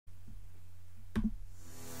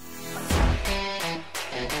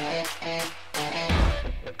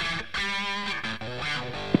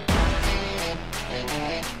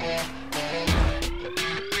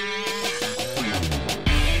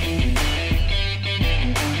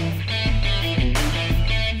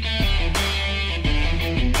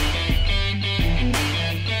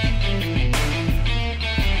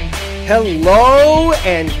Hello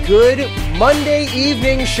and good Monday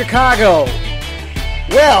evening, Chicago.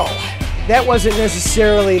 Well, that wasn't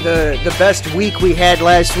necessarily the best week we had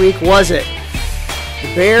last week, was it?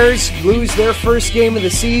 The Bears lose their first game of the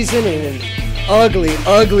season in an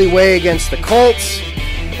ugly way against the Colts,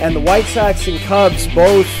 and the White Sox and Cubs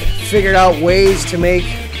both figured out ways to make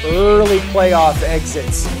early playoff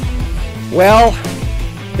exits. Well,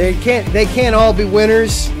 they can't all be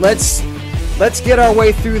winners. Let's get our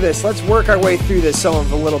way through this. Let's work our way through this some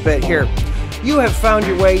of a little bit here. You have found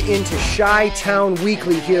your way into Chi-Town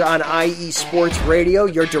Weekly here on IE Sports Radio,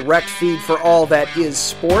 your direct feed for all that is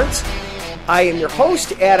sports. I am your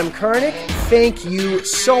host, Adam Karnick. Thank you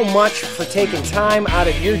so much for taking time out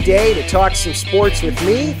of your day to talk some sports with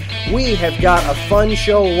me. We have got a fun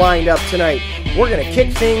show lined up tonight. We're going to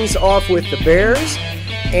kick things off with the Bears.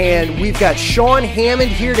 And we've got Sean Hammond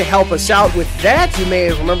here to help us out with that. You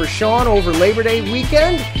may remember Sean over Labor Day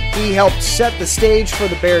weekend. He helped set the stage for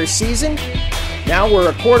the Bears season. Now we're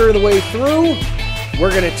a quarter of the way through.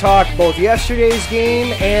 We're going to talk both yesterday's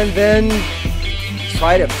game and then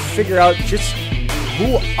try to figure out just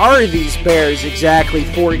who are these Bears exactly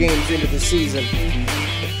 4 games into the season.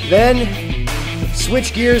 Then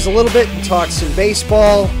switch gears a little bit and talk some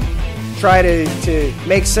baseball. Try to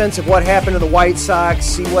make sense of what happened to the White Sox,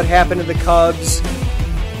 see what happened to the Cubs.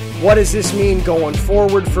 What does this mean going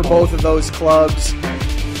forward for both of those clubs?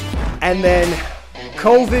 And then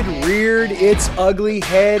COVID reared its ugly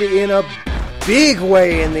head in a big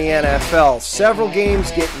way in the NFL. Several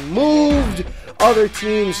games getting moved, other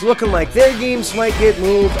teams looking like their games might get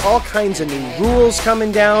moved, all kinds of new rules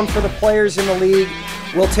coming down for the players in the league.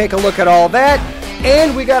 We'll take a look at all that.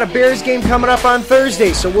 And we got a Bears game coming up on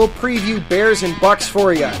Thursday, so we'll preview Bears and Bucs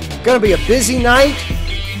for you. Going to be a busy night.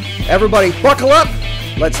 Everybody buckle up.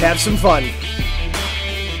 Let's have some fun.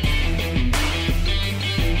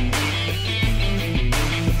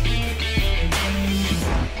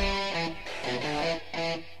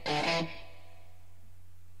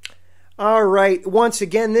 All right, once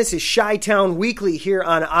again, this is Chi-Town Weekly here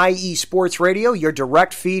on IE Sports Radio, your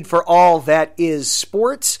direct feed for all that is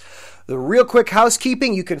sports. The real quick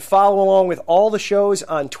housekeeping, you can follow along with all the shows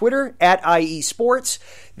on Twitter at IE Sports.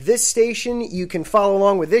 This station, you can follow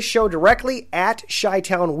along with this show directly at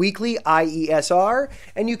Chi-Town Weekly, IESR.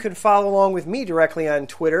 And you can follow along with me directly on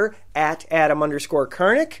Twitter at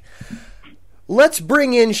Adam_Karnick. Let's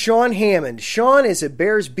bring in Sean Hammond. Sean is a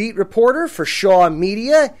Bears beat reporter for Shaw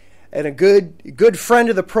Media and a good friend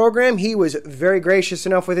of the program. He was very gracious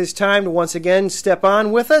enough with his time to once again step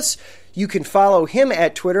on with us. You can follow him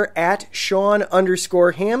at Twitter at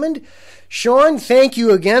Sean_Hammond. Sean, thank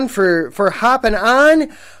you again for hopping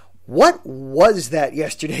on. What was that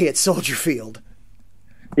yesterday at Soldier Field?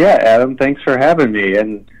 Yeah, Adam, thanks for having me.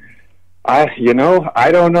 And I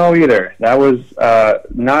don't know either. That was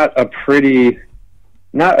not a pretty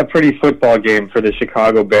football game for the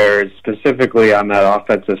Chicago Bears, specifically on that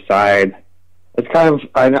offensive side. It's kind of,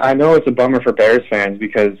 I know it's a bummer for Bears fans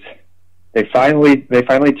because they finally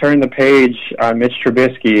turned the page on Mitch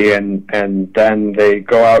Trubisky, and then they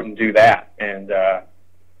go out and do that. And I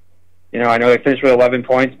know they finished with 11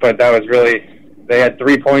 points, but that was really, they had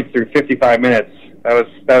 3 points through 55 minutes. That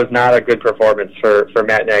was not a good performance for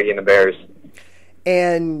Matt Nagy and the Bears.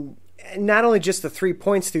 And not only just the 3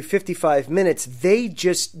 points through 55 minutes, they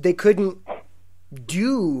couldn't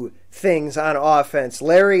do things on offense.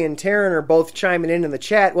 Larry and Taryn are both chiming in the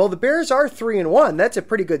chat. Well, the Bears are 3-1. That's a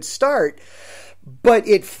pretty good start. But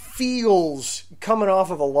it feels, coming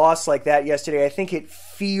off of a loss like that yesterday, I think it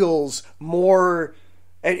feels more,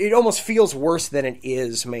 it almost feels worse than it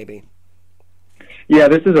is, maybe. Yeah,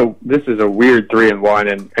 this is a weird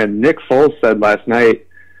 3-1, and Nick Foles said last night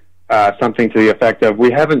something to the effect of,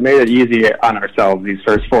 we haven't made it easy on ourselves these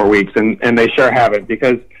first 4 weeks, and they sure haven't,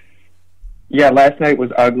 because yeah, last night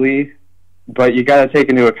was ugly, but you got to take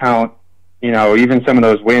into account, even some of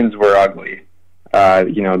those wins were ugly.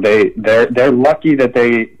 They're lucky that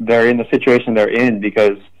they're in the situation they're in,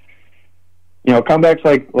 because comebacks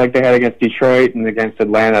like they had against Detroit and against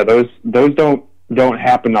Atlanta, those don't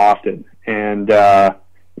happen often, and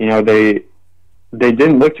they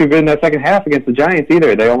didn't look too good in that second half against the Giants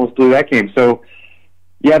either. They almost blew that game. So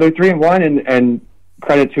yeah, they're 3-1, and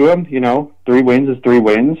credit to them. 3 wins is 3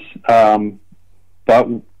 wins. But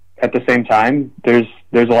at the same time, there's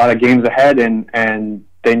a lot of games ahead, and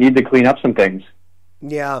they need to clean up some things.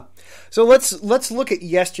 Yeah. So let's look at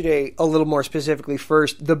yesterday a little more specifically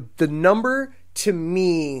first. The number to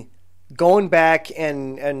me, going back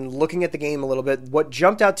and looking at the game a little bit, what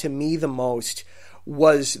jumped out to me the most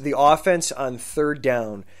was the offense on third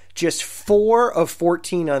down. just 4 of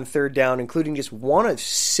 14 on third down, including just 1 of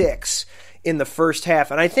 6 in the first half.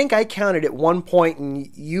 And I think I counted at one point, and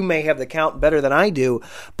you may have the count better than I do,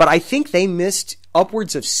 but I think they missed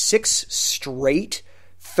upwards of 6 straight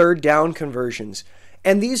third down conversions.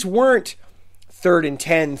 And these weren't 3rd and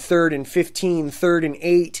 10, 3rd and 15, 3rd and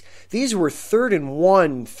 8. These were 3rd and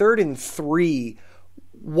 1, 3rd and 3.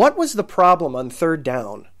 What was the problem on third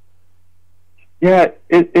down? Yeah,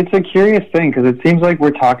 it's a curious thing because it seems like we're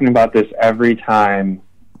talking about this every time,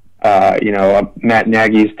 Matt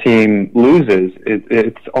Nagy's team loses.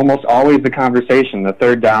 It's almost always the conversation. The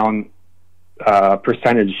third down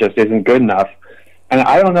percentage just isn't good enough. And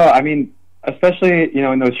I don't know. I mean, especially,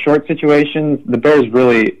 in those short situations, the Bears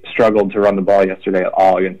really struggled to run the ball yesterday at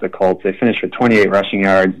all against the Colts. They finished with 28 rushing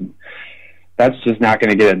yards. That's just not going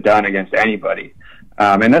to get it done against anybody.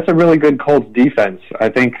 And that's a really good Colts defense. I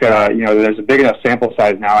think, there's a big enough sample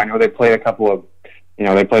size now. I know they played they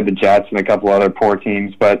played the Jets and a couple other poor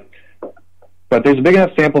teams, but there's a big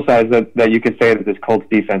enough sample size that you could say that this Colts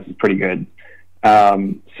defense is pretty good.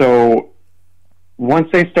 So once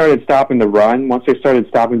they started stopping the run, once they started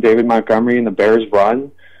stopping David Montgomery and the Bears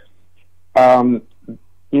run,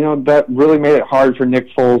 that really made it hard for Nick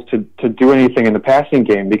Foles to do anything in the passing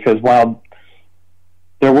game, because while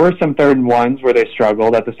there were some 3rd and 1s where they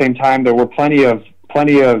struggled, at the same time there were plenty of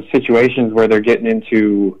situations where they're getting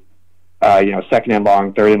into 2nd and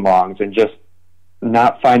long, 3rd and longs, and just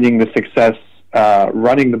not finding the success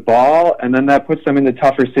running the ball, and then that puts them into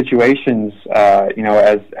tougher situations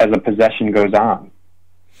as a possession goes on.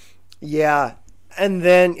 Yeah, and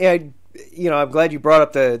then I'm glad you brought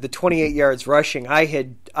up the 28 yards rushing. I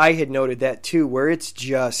had noted that too, where it's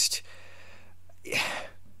just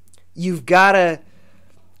you've got to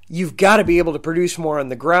be able to produce more on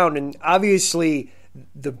the ground, and obviously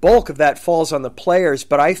the bulk of that falls on the players.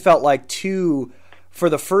 But I felt like too, for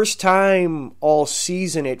the first time all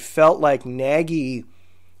season, it felt like Nagy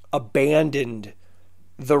abandoned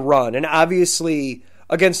the run, and obviously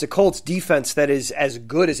against the Colts defense that is as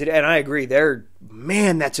good as it, and I agree,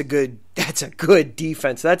 that's a good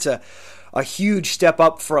defense. That's a huge step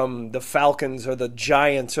up from the Falcons or the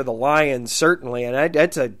Giants or the Lions, certainly, and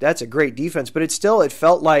that's a great defense. But it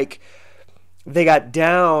felt like they got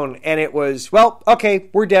down, and it was, well, okay,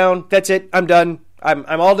 we're down. That's it. I'm done. I'm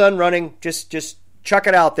all done running. Just chuck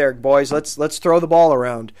it out there, boys. Let's throw the ball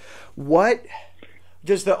around. What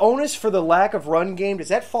does the onus for the lack of run game, does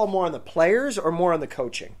that fall more on the players or more on the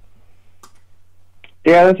coaching?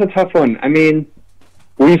 Yeah, that's a tough one. I mean,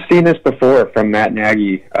 we've seen this before from Matt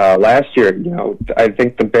Nagy last year. I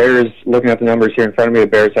think the Bears, looking at the numbers here in front of me, the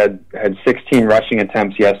Bears had 16 rushing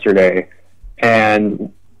attempts yesterday,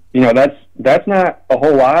 and that's not a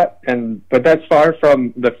whole lot, but that's far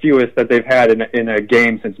from the fewest that they've had in a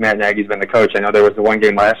game since Matt Nagy's been the coach. I know there was the one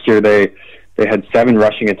game last year they had 7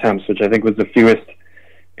 rushing attempts, which I think was the fewest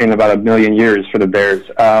in about 1 million years for the Bears.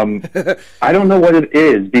 I don't know what it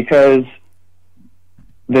is, because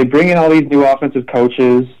they bring in all these new offensive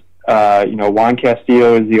coaches. Juan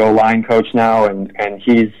Castillo is the O-line coach now, and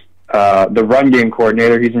he's the run game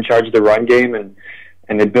coordinator. He's in charge of the run game, and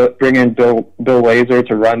they bring in Bill Lazor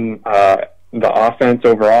to run the offense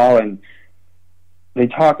overall. And they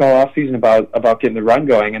talk all offseason about getting the run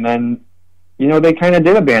going, and then they kind of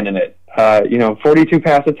did abandon it. 42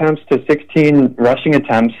 pass attempts to 16 rushing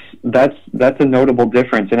attempts. That's a notable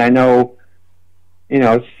difference, and I know.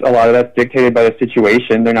 A lot of that's dictated by the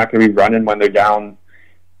situation. They're not going to be running when they're down,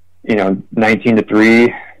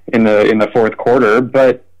 19-3 in the fourth quarter.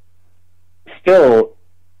 But still,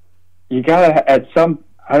 you gotta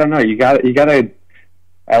you gotta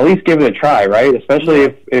at least give it a try, right?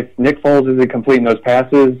 Especially if Nick Foles isn't completing those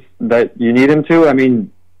passes that you need him to. I mean,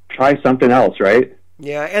 try something else, right?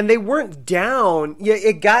 Yeah, and they weren't down. Yeah,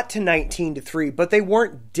 it got to 19-3, but they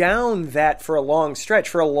weren't down that for a long stretch.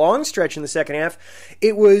 For a long stretch in the second half,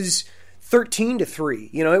 it was 13-3.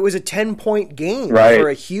 It was a 10-point game for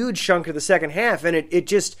a huge chunk of the second half, and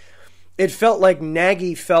it felt like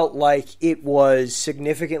Nagy felt like it was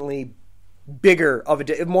significantly bigger of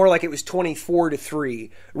more like it was 24-3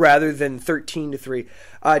 rather than 13-3.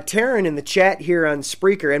 Taryn in the chat here on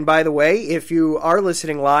Spreaker, and by the way, if you are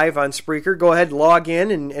listening live on Spreaker, go ahead, log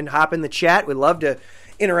in and hop in the chat. We'd love to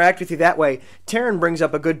interact with you that way. Taryn brings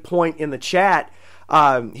up a good point in the chat.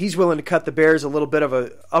 He's willing to cut the Bears a little bit of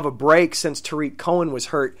a break since Tariq Cohen was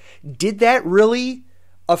hurt. Did that really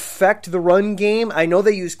affect the run game? I know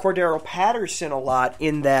they used Cordero Patterson a lot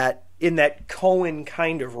in that Cohen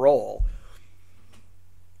kind of role.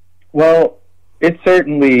 Well, it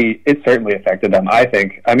certainly affected them, I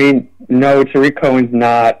think. I mean, no, Tariq Cohen's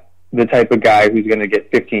not the type of guy who's going to get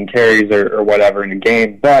 15 carries or whatever in a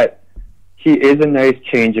game, but he is a nice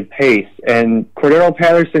change of pace. And Cordero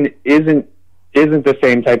Patterson isn't the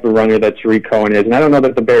same type of runner that Tariq Cohen is. And I don't know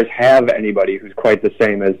that the Bears have anybody who's quite the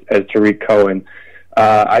same as Tariq Cohen.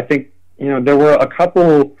 I think, there were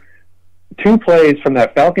two plays from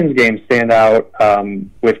that Falcons game stand out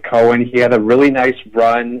with Cohen. He had a really nice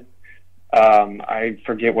run. I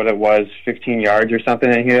forget what it was, 15 yards or something.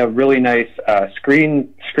 And he had a really nice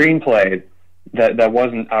screen play that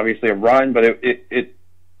wasn't obviously a run, but it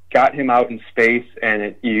got him out in space,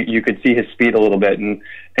 and you could see his speed a little bit.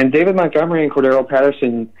 And David Montgomery and Cordero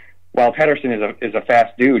Patterson, while Patterson is a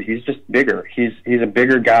fast dude, he's just bigger. He's a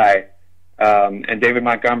bigger guy. And David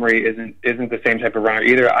Montgomery isn't the same type of runner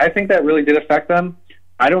either. I think that really did affect them.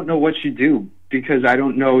 I don't know what you do, because I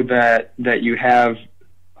don't know that you have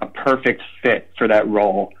a perfect fit for that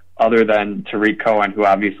role other than Tariq Cohen, who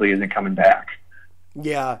obviously isn't coming back.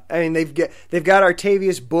 Yeah, I mean they've got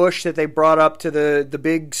Artavius Bush that they brought up to the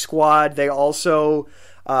big squad. They also,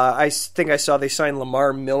 I think I saw they signed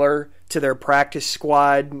Lamar Miller to their practice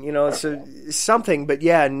squad. So something, but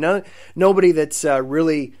yeah, nobody that's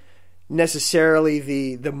really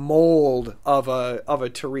necessarily the mold of a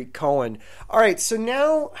Tariq Cohen. All right, so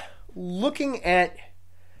now looking at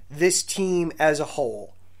this team as a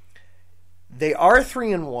whole, they are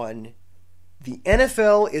 3-1. The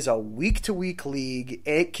NFL is a week-to-week league.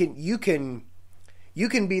 You can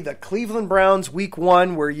be the Cleveland Browns week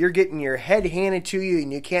 1, where you're getting your head handed to you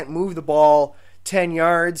and you can't move the ball 10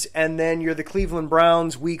 yards, and then you're the Cleveland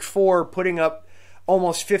Browns week 4 putting up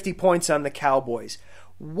almost 50 points on the Cowboys.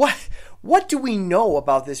 What do we know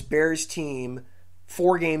about this Bears team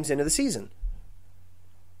 4 games into the season?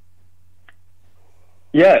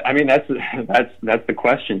 Yeah, I mean that's the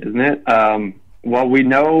question, isn't it? Well, we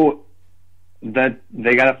know that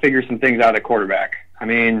they got to figure some things out at quarterback. I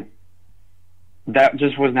mean, that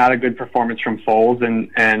just was not a good performance from Foles,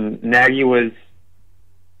 and Nagy was,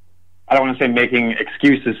 I don't want to say making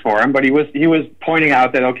excuses for him, but he was pointing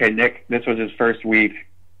out that, okay, Nick, this was his first week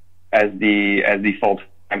as the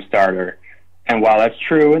full-time starter. And while that's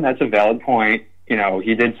true and that's a valid point,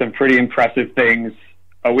 he did some pretty impressive things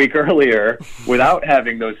a week earlier without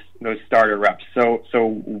having those starter reps.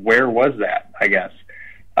 So where was that, I guess?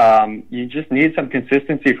 You just need some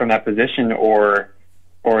consistency from that position, or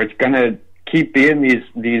it's going to keep being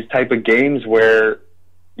these type of games where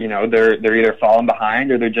they're either falling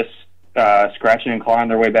behind or they're just scratching and clawing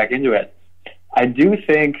their way back into it. I do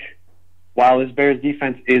think, while this Bears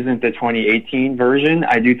defense isn't the 2018 version,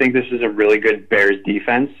 I do think this is a really good Bears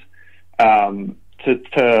defense.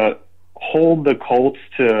 To hold the Colts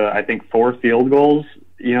to, I think, 4 field goals,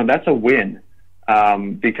 that's a win,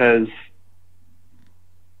 because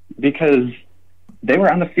they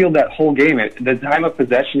were on the field that whole game. The time of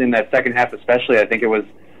possession in that second half especially, I think it was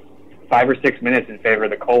 5 or 6 minutes in favor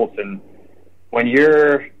of the Colts. And when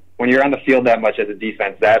you're on the field that much as a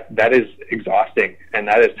defense, that is exhausting and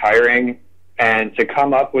that is tiring. And to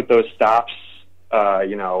come up with those stops,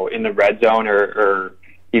 in the red zone or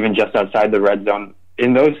even just outside the red zone,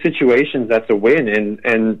 in those situations, that's a win.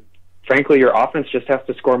 And frankly, your offense just has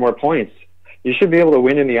to score more points. You should be able to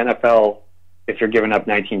win in the NFL if you're giving up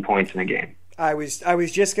 19 points in a game. I was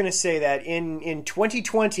just going to say that in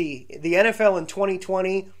 2020, the NFL in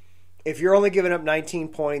 2020, if you're only giving up 19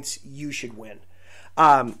 points, you should win.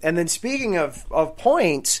 And then speaking of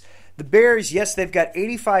points, the Bears, yes, they've got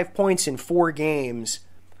 85 points in 4 games,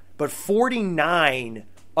 but 49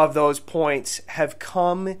 of those points have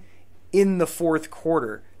come in the fourth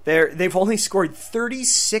quarter. They've only scored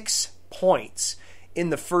 36 points in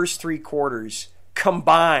the first 3 quarters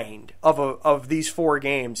combined of these 4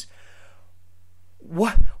 games.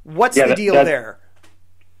 What's the deal there?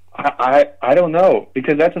 I don't know,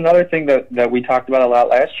 because that's another thing that we talked about a lot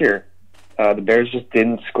last year. The Bears just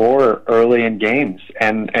didn't score early in games,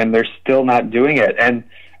 and they're still not doing it.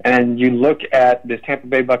 And you look at this Tampa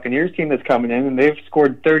Bay Buccaneers team that's coming in, and they've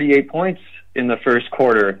scored 38 points in the first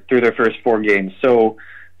quarter through their first 4 games. So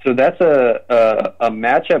that's a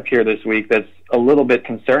matchup here this week that's a little bit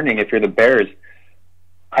concerning if you're the Bears.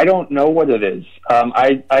 I don't know what it is.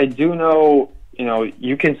 I do know,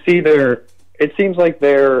 you can see it seems like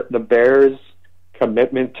the Bears'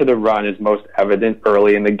 commitment to the run is most evident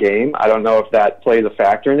early in the game. I don't know if that plays a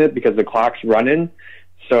factor in it because the clock's running,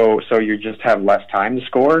 so you just have less time to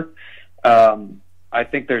score. I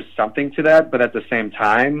think there's something to that, but at the same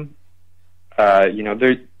time,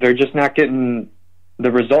 they're just not getting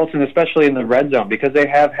the results, and especially in the red zone, because they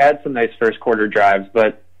have had some nice first quarter drives,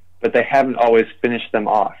 but they haven't always finished them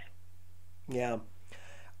off. Yeah.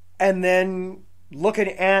 And then looking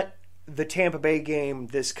at the Tampa Bay game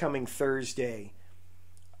this coming Thursday.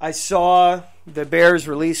 I saw the Bears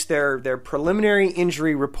release their preliminary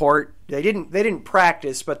injury report. They didn't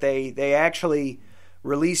practice, but they actually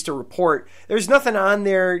released a report. There's nothing on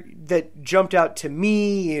there that jumped out to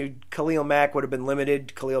me. Khalil Mack would have been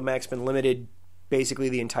limited. Khalil Mack's been limited basically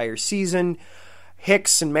the entire season.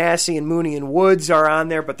 Hicks and Massey and Mooney and Woods are on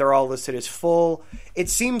there, but they're all listed as full. It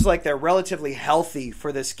seems like they're relatively healthy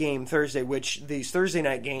for this game Thursday, which these Thursday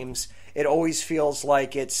night games, it always feels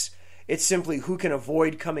like it's simply who can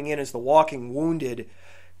avoid coming in as the walking wounded.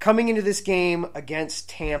 Coming into this game against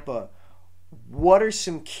Tampa, what are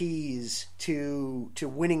some keys to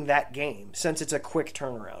winning that game, since it's a quick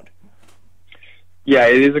turnaround? Yeah,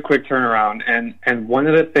 it is a quick turnaround. And one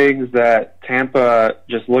of the things that Tampa,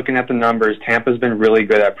 just looking at the numbers, Tampa's been really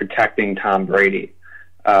good at protecting Tom Brady.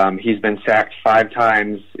 He's been sacked 5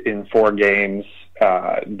 times in 4 games.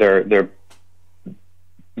 Their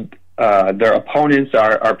opponents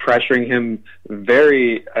are pressuring him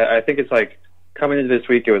very. I think it's like coming into this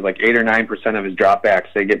week, it was like 8 or 9% of his dropbacks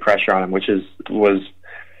they get pressure on him, which was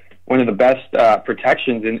one of the best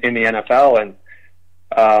protections in the NFL.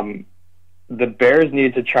 And the Bears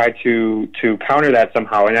need to try to counter that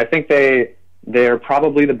somehow. And I think they're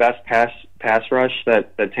probably the best pass rush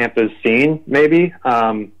that Tampa's seen, maybe.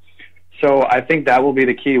 So I think that will be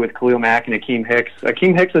the key with Khalil Mack and Akeem Hicks.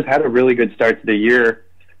 Akeem Hicks has had a really good start to the year,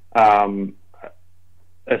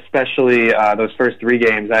 especially those first 3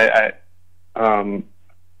 games.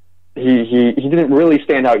 He didn't really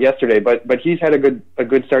stand out yesterday, but he's had a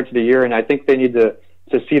good start to the year, and I think they need to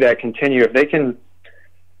see that continue. If they can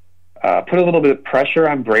put a little bit of pressure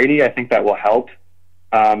on Brady, I think that will help.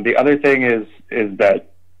 The other thing is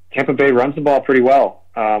that Tampa Bay runs the ball pretty well.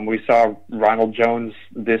 We saw Ronald Jones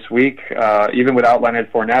this week. Even without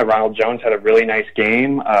Leonard Fournette, Ronald Jones had a really nice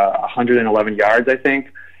game, 111 yards, I think.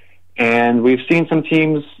 And we've seen some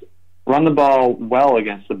teams run the ball well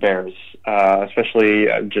against the Bears, especially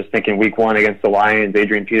just thinking week 1 against the Lions.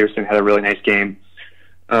 Adrian Peterson had a really nice game.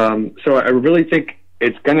 So I really think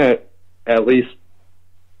it's going to, at least,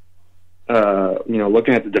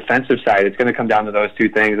 looking at the defensive side, it's going to come down to those 2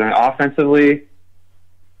 things. And offensively,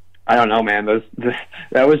 I don't know, man.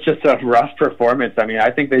 That was just a rough performance. I mean, I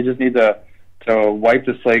think they just need to wipe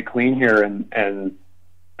the slate clean here and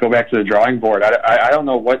go back to the drawing board. I don't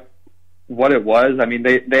know what it was. I mean,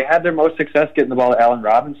 they had their most success getting the ball to Allen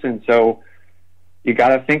Robinson, so you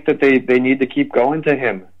got to think that they need to keep going to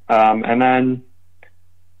him. And then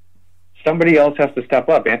somebody else has to step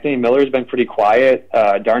up. Anthony Miller's been pretty quiet.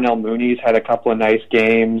 Darnell Mooney's had a couple of nice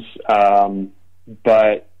games,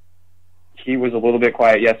 but he was a little bit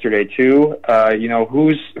quiet yesterday too.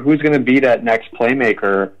 Who's going to be that next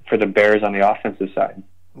playmaker for the Bears on the offensive side?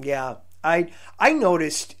 Yeah, I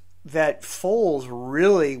noticed that Foles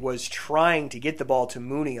really was trying to get the ball to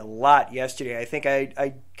Mooney a lot yesterday. I think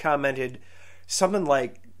I commented something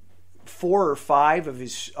like 4 or 5 of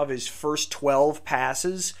his first 12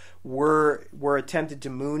 passes were attempted to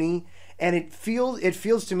Mooney, and it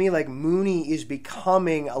feels to me like Mooney is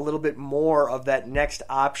becoming a little bit more of that next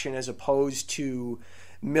option as opposed to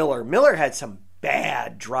Miller. Miller had some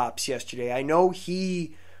bad drops yesterday. I know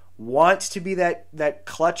he wants to be that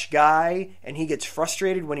clutch guy, and he gets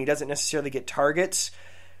frustrated when he doesn't necessarily get targets.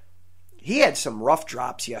 He had some rough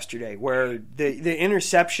drops yesterday where the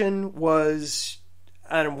interception was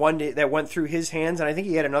on one day that went through his hands, and I think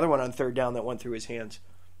he had another one on 3rd down that went through his hands.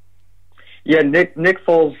 Yeah, Nick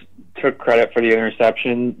Foles took credit for the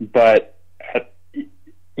interception, but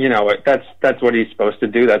that's what he's supposed to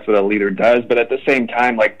do. That's what a leader does. But at the same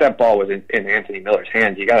time, like, that ball was in Anthony Miller's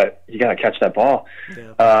hands. You gotta catch that ball.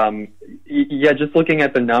 Yeah. Just looking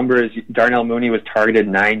at the numbers, Darnell Mooney was targeted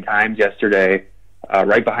 9 times yesterday,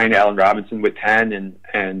 right behind Allen Robinson with 10,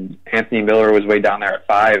 and Anthony Miller was way down there at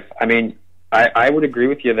 5. I mean, I would agree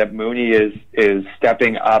with you that Mooney is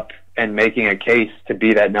stepping up and making a case to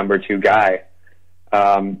be that number 2 guy.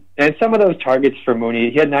 And some of those targets for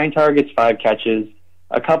Mooney, he had 9 targets, 5 catches.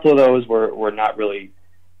 A couple of those were not really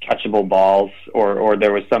catchable balls, or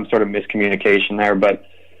there was some sort of miscommunication there. But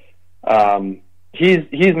he's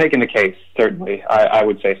making the case, certainly. I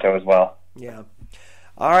would say so as well. Yeah.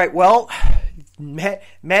 All right. Well, Matt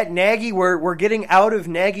Nagy, we're getting out of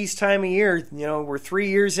Nagy's time of year. We're 3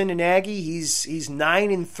 years into Nagy. He's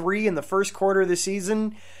 9-3 in the first quarter of the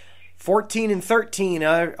season.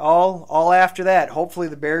 14-13 all after that. Hopefully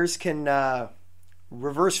the Bears can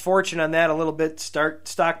reverse fortune on that a little bit, start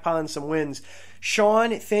stockpiling some wins.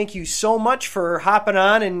 Sean, thank you so much for hopping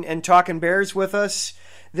on and talking Bears with us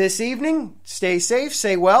this evening. Stay safe,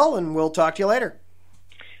 stay well, and we'll talk to you later.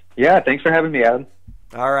 Yeah, thanks for having me, Adam.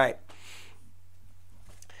 All right.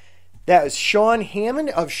 That was Sean Hammond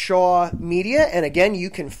of Shaw Media. And again, you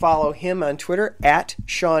can follow him on Twitter at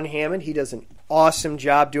Sean Hammond. He does an awesome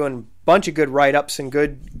job doing a bunch of good write-ups and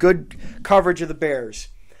good coverage of the Bears.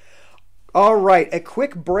 All right, a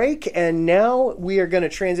quick break, and now we are going to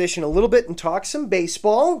transition a little bit and talk some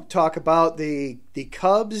baseball, talk about the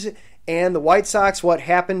Cubs and the White Sox, what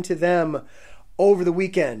happened to them over the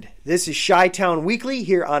weekend. This is Chi-Town Weekly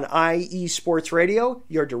here on IE Sports Radio,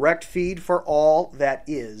 your direct feed for all that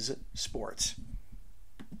is sports.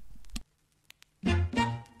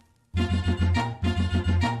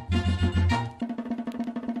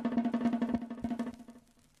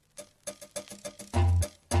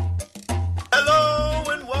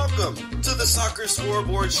 Welcome to the Soccer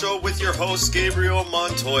Scoreboard Show with your host, Gabriel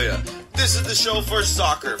Montoya. This is the show for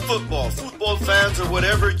soccer, football fans, or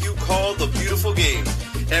whatever you call the beautiful game.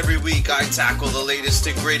 Every week, I tackle the latest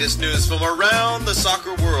and greatest news from around the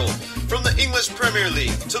soccer world. From the English Premier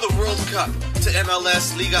League to the World Cup to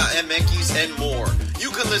MLS, Liga MX, and more.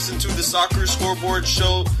 You can listen to the Soccer Scoreboard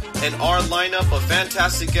Show and our lineup of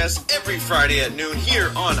fantastic guests every Friday at noon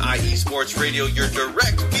here on IE Sports Radio, your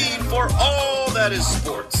direct feed for all that is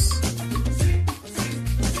sports.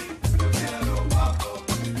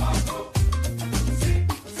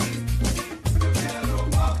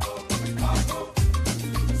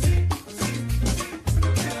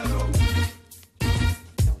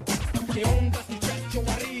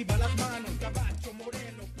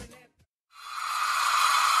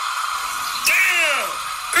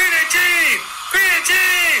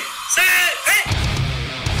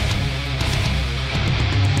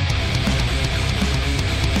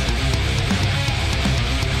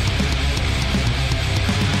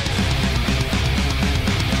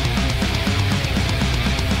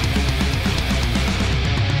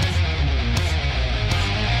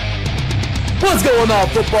 What's going on,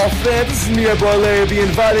 football fans? This is me, your boy Larry B,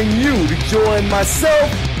 inviting you to join myself,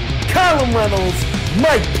 Colin Reynolds,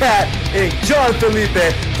 Mike Pat, and John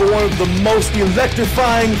Felipe for one of the most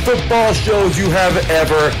electrifying football shows you have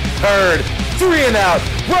ever heard. 3 and Out,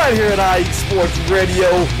 right here at IE Sports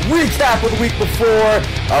Radio. Recap of the week before,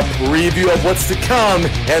 a preview of what's to come,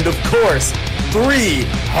 and of course, 3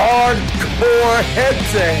 hardcore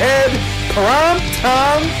head-to-head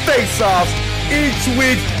prime-time face-offs each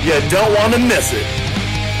week. You don't want to miss it.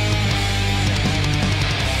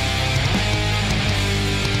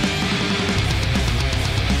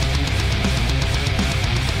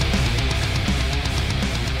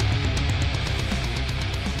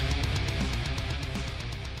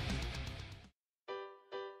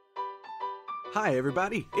 Hi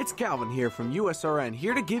everybody, it's Calvin here from USRN,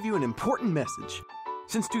 here to give you an important message.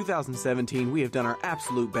 Since 2017, we have done our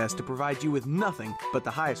absolute best to provide you with nothing but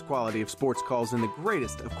the highest quality of sports calls in the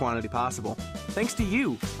greatest of quantity possible. Thanks to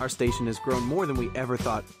you, our station has grown more than we ever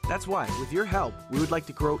thought. That's why, with your help, we would like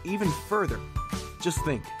to grow even further. Just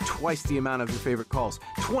think, twice the amount of your favorite calls,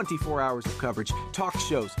 24 hours of coverage, talk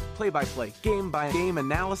shows, play-by-play, game-by-game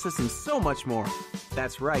analysis, and so much more.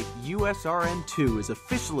 That's right, USRN2 is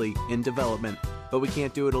officially in development. But we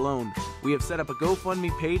can't do it alone. We have set up a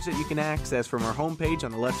GoFundMe page that you can access from our homepage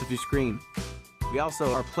on the left of your screen. We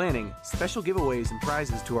also are planning special giveaways and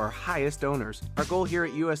prizes to our highest owners. Our goal here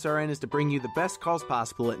at USRN is to bring you the best calls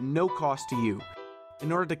possible at no cost to you.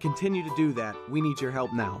 In order to continue to do that, we need your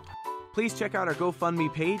help now. Please check out our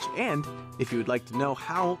GoFundMe page, and if you would like to know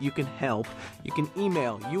how you can help, you can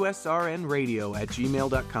email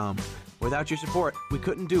usrnradio@gmail.com. Without your support, we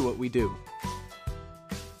couldn't do what we do.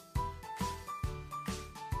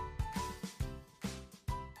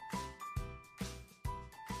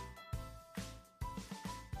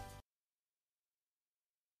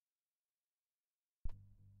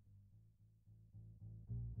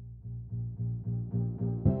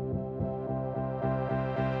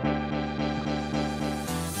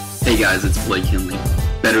 Hey guys, it's Blake Henley,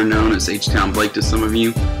 better known as H-Town Blake to some of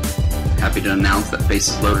you. Happy to announce that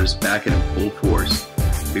Bases Loaded is back and in full force.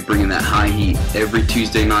 We'll be bringing that high heat every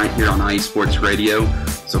Tuesday night here on IE Sports Radio.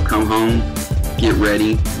 So come home, get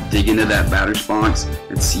ready, dig into that batter's box,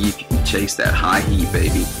 and see if you can chase that high heat,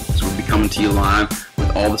 baby. So we'll be coming to you live with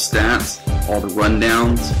all the stats, all the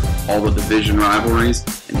rundowns, all the division rivalries,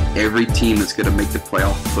 and every team that's going to make the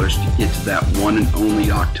playoff push to get to that one and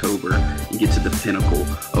only October and get to the pinnacle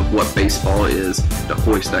of what baseball is, to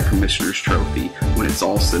hoist that Commissioner's Trophy when it's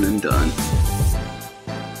all said and done.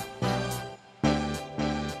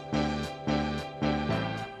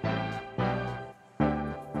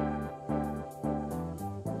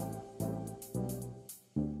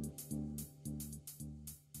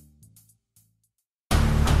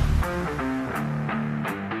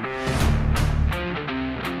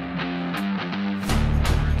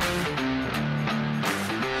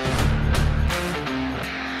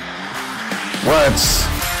 What's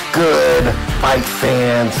good, fight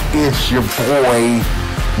fans? It's your boy,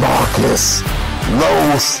 Marcus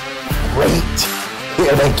Los Great,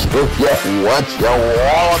 here to give you what you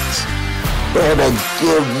want, here to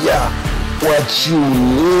give you what you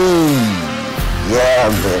need. Yeah,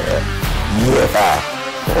 man. Yeah.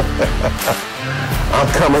 I'm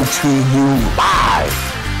coming to you live,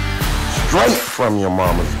 straight from your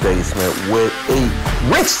mama's basement with a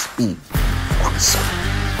crispy, awesome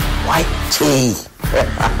white tea.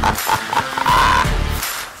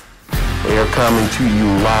 They're coming to you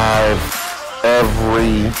live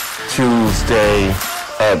every Tuesday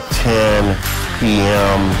at 10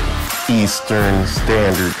 p.m. Eastern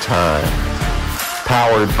Standard Time.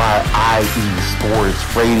 Powered by IE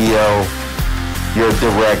Sports Radio, your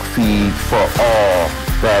direct feed for all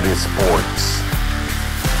that is sports.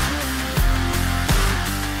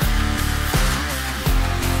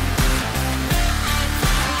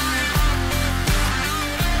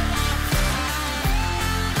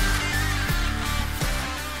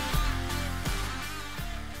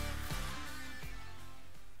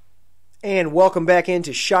 And welcome back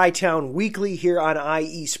into Chi-Town Weekly here on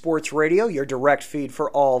IE Sports Radio, your direct feed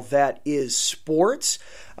for all that is sports.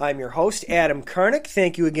 I'm your host, Adam Karnick.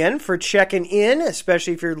 Thank you again for checking in,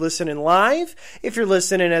 especially if you're listening live. If you're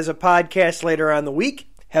listening as a podcast later on the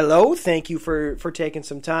week, hello. Thank you for taking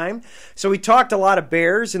some time. So we talked a lot of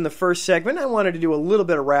Bears in the first segment. I wanted to do a little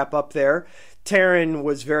bit of wrap up there. Taryn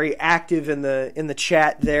was very active in the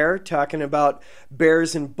chat there, talking about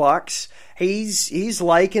Bears and Bucs. He's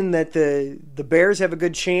liking that the Bears have a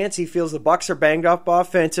good chance. He feels the Bucs are banged up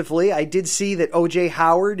offensively. I did see that O.J.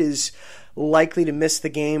 Howard is likely to miss the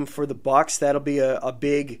game for the Bucs. That'll be a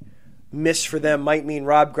big miss for them. Might mean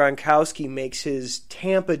Rob Gronkowski makes his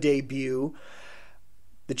Tampa debut.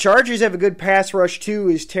 The Chargers have a good pass rush too,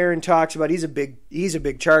 as Taryn talks about. He's a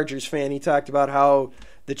big Chargers fan. He talked about how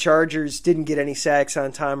the Chargers didn't get any sacks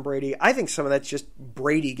on Tom Brady. I think some of that's just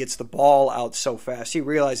Brady gets the ball out so fast. He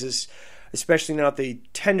realizes, especially now at the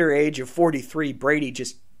tender age of 43, Brady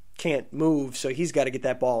just can't move, so he's got to get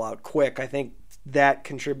that ball out quick. I think that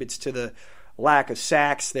contributes to the lack of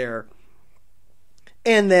sacks there.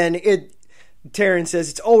 And then Taryn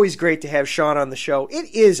says, it's always great to have Sean on the show.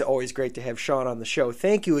 It is always great to have Sean on the show.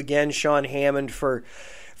 Thank you again, Sean Hammond, for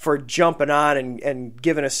jumping on and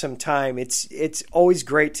giving us some time. It's always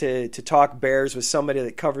great to talk Bears with somebody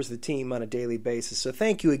that covers the team on a daily basis. So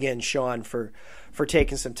thank you again, Sean, for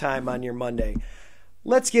taking some time on your Monday.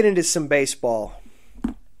 Let's get into some baseball.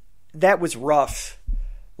 That was rough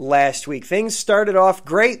last week. Things started off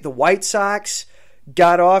great. The White Sox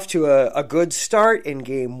got off to a good start in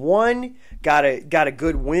Game 1, got a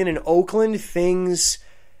good win in Oakland. Things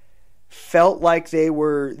felt like they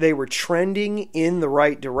were trending in the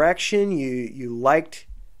right direction. You liked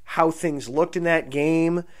how things looked in that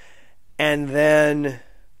game, and then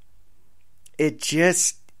it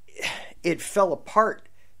fell apart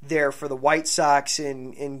there for the White Sox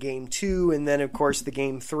in Game 2, and then of course the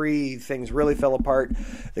Game 3 things really fell apart.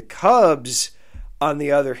 The Cubs, on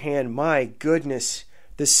the other hand, my goodness,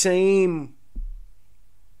 the same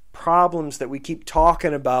problems that we keep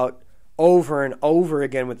talking about over and over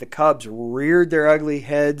again with the Cubs reared their ugly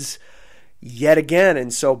heads yet again.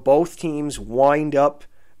 And so both teams wind up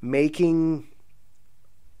making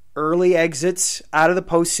early exits out of the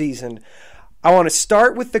postseason. I want to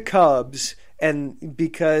start with the Cubs, and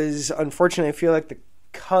because unfortunately I feel like the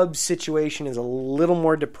Cubs situation is a little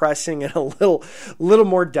more depressing and a little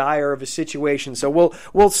more dire of a situation. So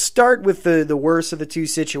we'll start with the worst of the two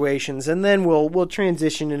situations, and then we'll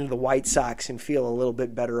transition into the White Sox and feel a little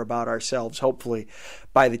bit better about ourselves, hopefully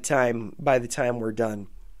by the time we're done.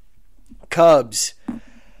 Cubs,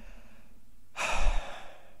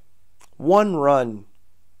 1 run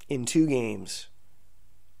in 2 games.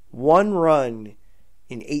 1 run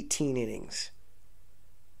in 18 innings.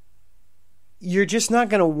 You're just not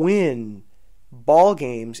going to win ball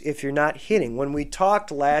games if you're not hitting. When we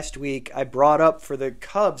talked last week, I brought up for the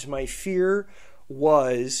Cubs, my fear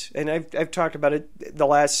was, and I've talked about it the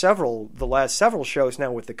last several shows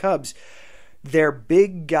now with the Cubs, their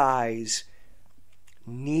big guys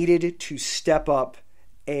needed to step up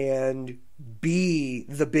and be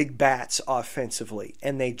the big bats offensively,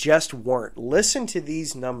 and they just weren't. Listen to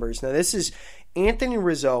these numbers. Now, this is Anthony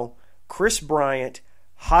Rizzo, Chris Bryant,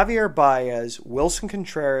 Javier Baez, Wilson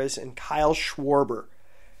Contreras, and Kyle Schwarber.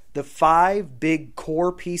 The 5 big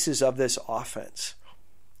core pieces of this offense.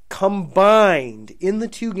 Combined, in the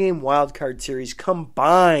 2-game wildcard series,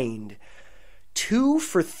 combined 2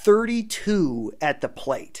 for 32 at the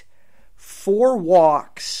plate. 4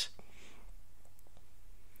 walks.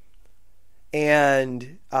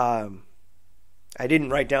 And I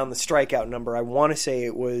didn't write down the strikeout number. I want to say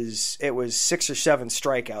it was 6 or 7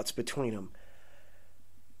 strikeouts between them.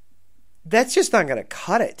 That's just not going to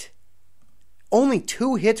cut it. Only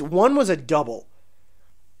 2 hits. One was a double.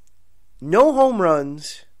 No home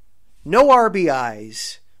runs. No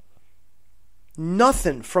RBIs.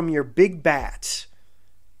 Nothing from your big bats.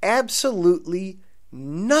 Absolutely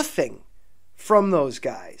nothing from those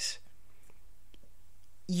guys.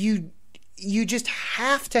 You just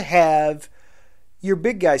have to have your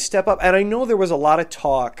big guys step up. And I know there was a lot of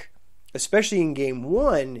talk, especially in game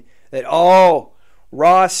 1, that,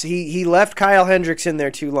 Ross, he left Kyle Hendricks in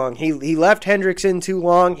there too long. He left Hendricks in too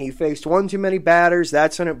long. He faced one too many batters.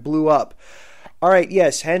 That's when it blew up. All right,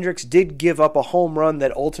 yes, Hendricks did give up a home run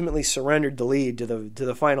that ultimately surrendered the lead to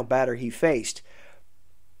the final batter he faced.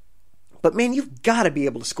 But, man, you've got to be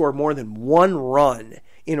able to score more than 1 run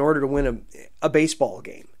in order to win a baseball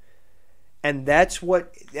game. And that's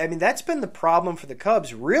been the problem for the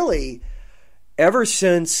Cubs, really, ever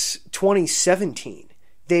since 2017.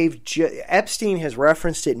 Epstein has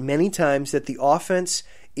referenced it many times that the offense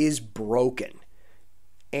is broken.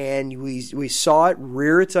 And we saw it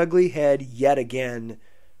rear its ugly head yet again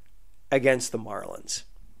against the Marlins.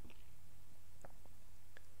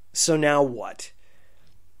 So now what?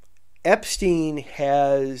 Epstein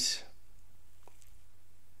has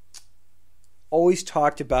always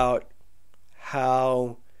talked about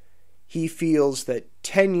how he feels that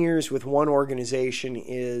 10 years with one organization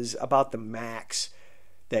is about the max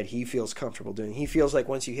that he feels comfortable doing. He feels like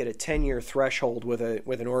once you hit a 10-year threshold with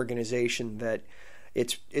an organization that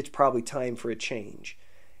it's probably time for a change.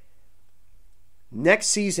 Next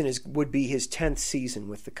season would be his 10th season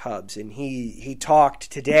with the Cubs, and he talked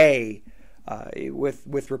today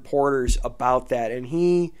with reporters about that, and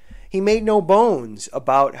he made no bones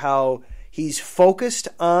about how he's focused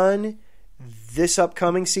on this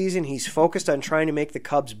upcoming season. He's focused on trying to make the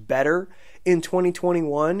Cubs better in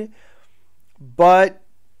 2021, but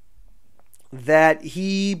that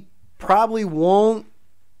he probably won't.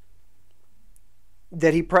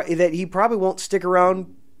 That he probably won't stick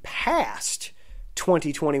around past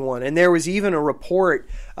 2021. And there was even a report.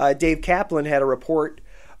 Dave Kaplan had a report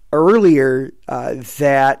earlier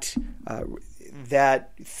that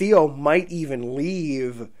Theo might even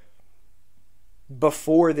leave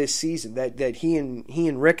before this season. That he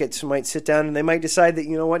and Ricketts might sit down and they might decide that,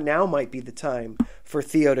 you know what, now might be the time for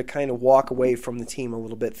Theo to kind of walk away from the team a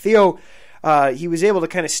little bit. Theo. He was able to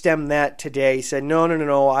kind of stem that today. He said,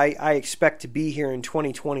 no, I expect to be here in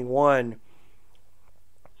 2021.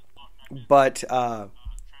 But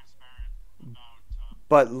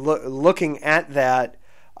looking at that,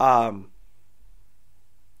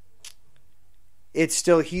 it's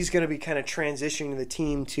still, he's going to be kind of transitioning the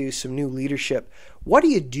team to some new leadership. What do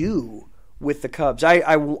you do with the Cubs?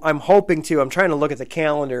 I'm hoping to. I'm trying to look at the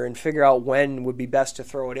calendar and figure out when would be best to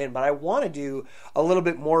throw it in. But I want to do a little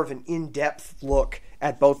bit more of an in-depth look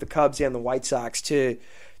at both the Cubs and the White Sox to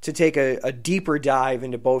take a deeper dive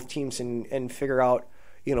into both teams and figure out,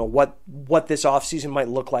 you know, what this offseason might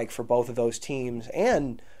look like for both of those teams,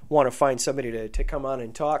 and want to find somebody to come on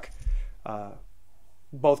and talk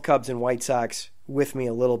both Cubs and White Sox with me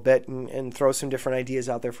a little bit and throw some different ideas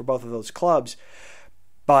out there for both of those clubs.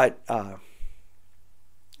 But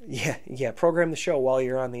yeah, program the show while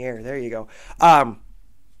you're on the air. There you go.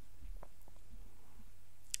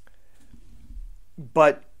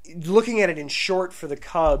 But looking at it in short for the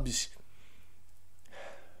Cubs,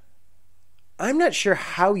 I'm not sure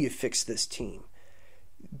how you fix this team,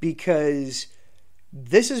 because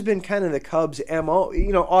this has been kind of the Cubs' MO.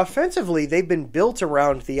 You know, offensively, they've been built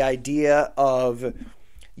around the idea of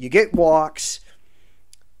you get walks,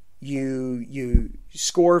 you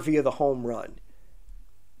score via the home run.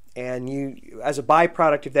 And you, as a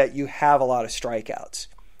byproduct of that, you have a lot of strikeouts.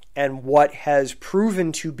 And what has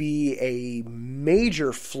proven to be a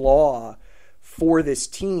major flaw for this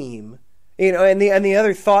team, you know, and the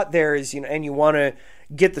other thought there is, you know, and you want to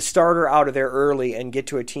get the starter out of there early and get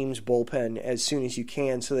to a team's bullpen as soon as you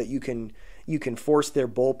can, so that you can force their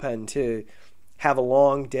bullpen to have a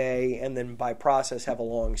long day and then by process have a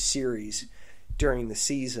long series during the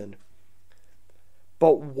season.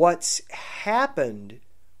 But what's happened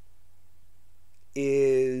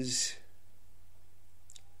is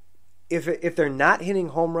if they're not hitting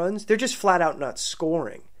home runs, they're just flat out not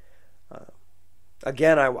scoring.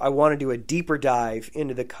 Again, I want to do a deeper dive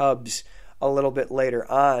into the Cubs a little bit later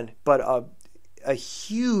on, but a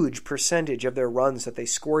huge percentage of their runs that they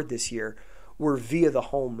scored this year were via the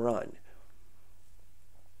home run.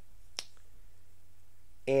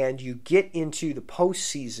 And you get into the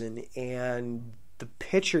postseason, and the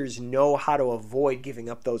pitchers know how to avoid giving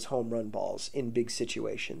up those home run balls in big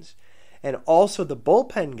situations. And also the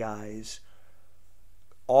bullpen guys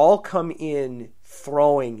all come in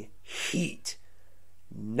throwing heat.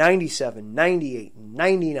 97, 98,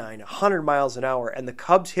 99, 100 miles an hour. And the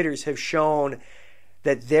Cubs hitters have shown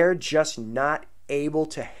that they're just not able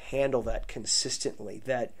to handle that consistently.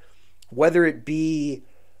 That whether it be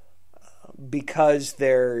because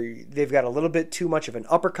they've got a little bit too much of an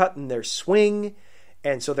uppercut in their swing,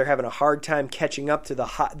 and so they're having a hard time catching up to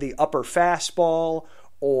the upper fastball,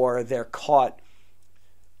 or they're caught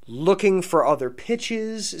looking for other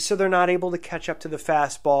pitches, so they're not able to catch up to the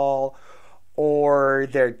fastball, or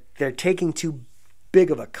they're taking too big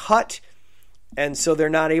of a cut, and so they're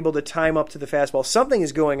not able to time up to the fastball. Something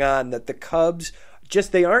is going on that the Cubs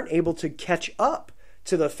they aren't able to catch up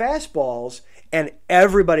to the fastballs, and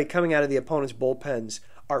everybody coming out of the opponent's bullpens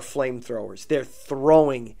are flamethrowers. They're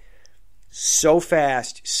throwing so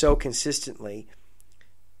fast, so consistently,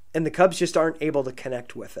 and the Cubs just aren't able to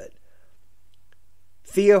connect with it.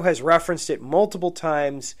 Theo has referenced it multiple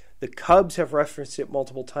times. The Cubs have referenced it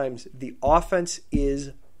multiple times. The offense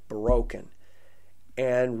is broken.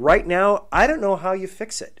 And right now, I don't know how you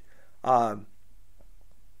fix it.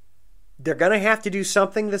 They're going to have to do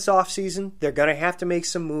something this offseason. They're going to have to make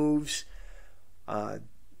some moves.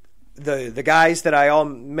 The guys that I all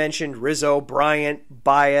mentioned, Rizzo, Bryant,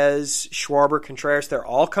 Baez, Schwarber, Contreras, they're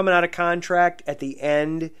all coming out of contract at the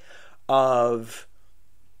end of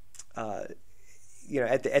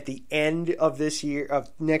at the end of this year, of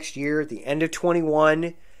next year, at the end of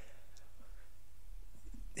 21.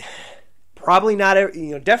 Probably not,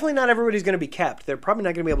 definitely not everybody's going to be kept. They're probably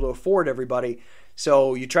not going to be able to afford everybody.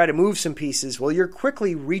 So you try to move some pieces. Well, you're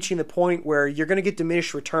quickly reaching the point where you're going to get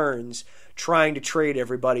diminished returns trying to trade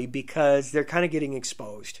everybody because they're kind of getting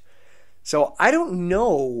exposed. So I don't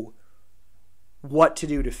know what to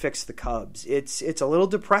do to fix the Cubs. It's a little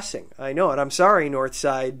depressing. I know, and I'm sorry,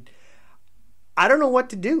 Northside. I don't know what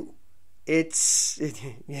to do.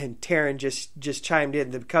 And Taryn just chimed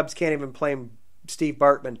in. The Cubs can't even blame Steve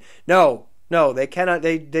Bartman. No, they cannot.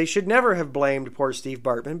 They should never have blamed poor Steve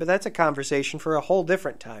Bartman, but that's a conversation for a whole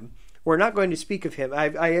different time. We're not going to speak of him.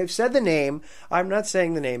 I have said the name. I'm not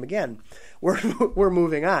saying the name again. We're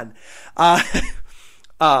moving on.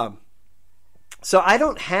 So I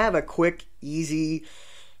don't have a quick, easy,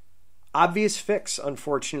 obvious fix,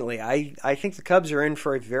 unfortunately. I think the Cubs are in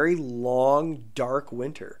for a very long, dark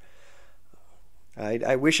winter.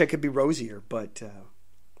 I wish I could be rosier, but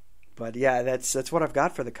yeah, that's what I've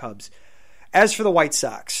got for the Cubs. As for the White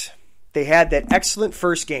Sox, they had that excellent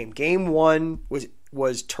first game. Game 1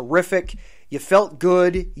 was terrific. You felt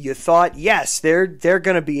good. You thought, yes, they're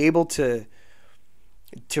going to be able to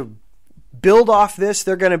build off this.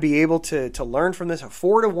 They're going to be able to learn from this. A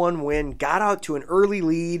 4-1 win, got out to an early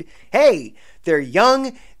lead. Hey, they're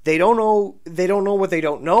young. They don't know what they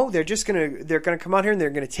don't know. They're going to come out here and they're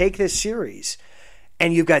going to take this series.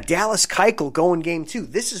 And you've got Dallas Keuchel going game 2.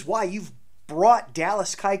 This is why you've brought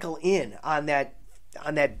Dallas Keuchel in on that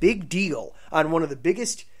big deal, on one of the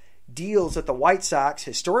biggest deals at the White Sox,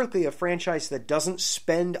 historically a franchise that doesn't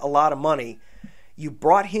spend a lot of money. You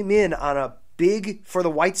brought him in on a big, for the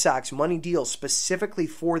White Sox, money deal specifically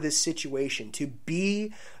for this situation, to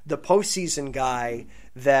be the postseason guy,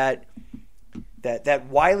 that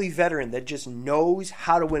wily veteran that just knows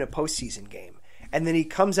how to win a postseason game. And then he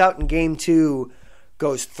comes out in game 2,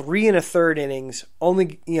 goes 3 1/3 innings,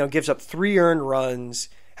 only gives up 3 earned runs,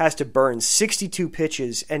 has to burn 62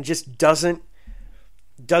 pitches, and just doesn't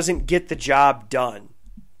get the job done.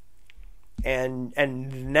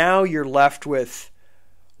 And now you're left with,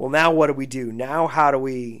 well, now what do we do? Now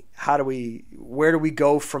where do we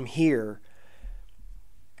go from here?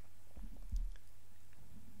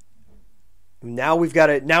 Now we've got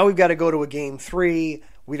to go to a game 3.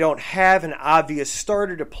 We don't have an obvious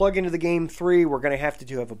starter to plug into the game 3. We're going to have a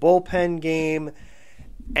bullpen game.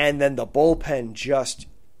 And then the bullpen just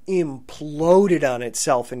imploded on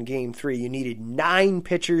itself in game 3. You needed 9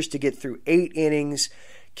 pitchers to get through 8 innings,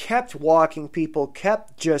 kept walking people,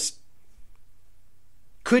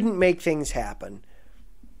 couldn't make things happen.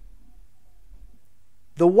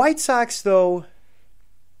 The White Sox, though,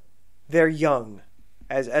 they're young.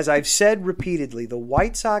 As I've said repeatedly, the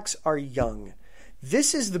White Sox are young.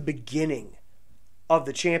 This is the beginning of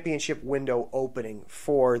the championship window opening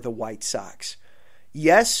for the White Sox.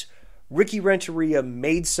 Yes, Ricky Renteria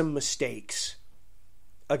made some mistakes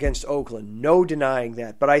against Oakland. No denying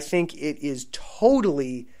that. But I think it is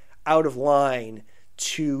totally out of line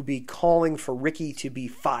to be calling for Ricky to be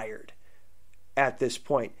fired at this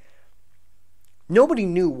point. nobody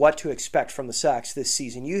knew what to expect from the Sox this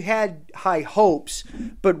season. You had high hopes,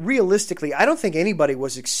 but realistically, I don't think anybody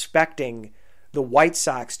was expecting the White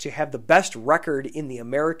Sox to have the best record in the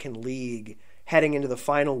American League heading into the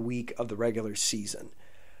final week of the regular season.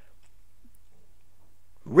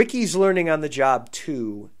 Ricky's learning on the job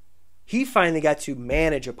too. He finally got to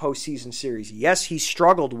manage a postseason series. Yes, he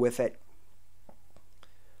struggled with it,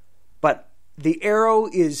 but the arrow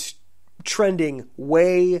is trending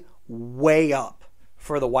way, way up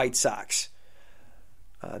for the White Sox.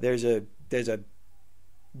 There's a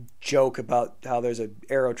joke about how there's an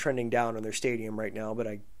arrow trending down in their stadium right now, but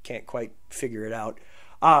I can't quite figure it out.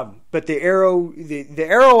 But the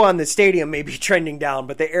arrow on the stadium may be trending down,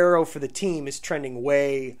 but the arrow for the team is trending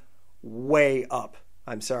way, way up.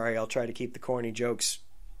 I'm sorry. I'll try to keep the corny jokes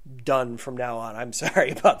done from now on. I'm sorry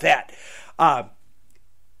about that.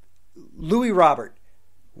 Louis Robert,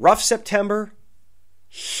 rough September,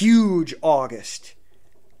 huge August.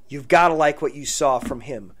 You've got to like what you saw from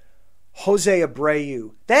him. Jose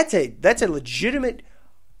Abreu, that's a legitimate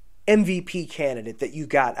MVP candidate that you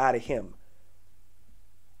got out of him.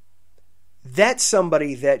 That's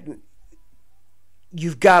somebody that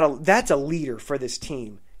that's a leader for this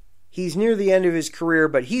team. He's near the end of his career,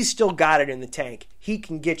 but he's still got it in the tank. He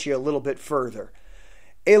can get you a little bit further.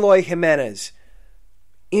 Eloy Jimenez,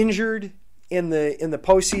 injured in the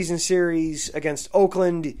postseason series against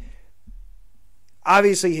Oakland.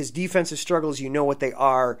 Obviously, his defensive struggles, you know what they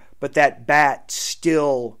are, but that bat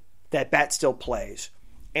still plays.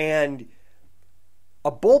 And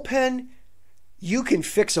a bullpen, you can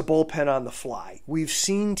fix a bullpen on the fly. We've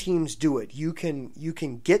seen teams do it. You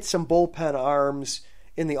can get some bullpen arms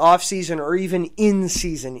in the offseason or even in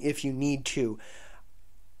season if you need to.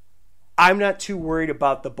 I'm not too worried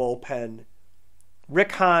about the bullpen.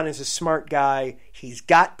 Rick Hahn is a smart guy. He's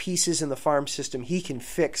got pieces in the farm system. He can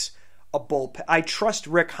fix a bullpen. I trust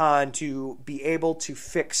Rick Hahn to be able to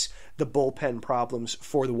fix the bullpen problems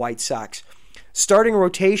for the White Sox. Starting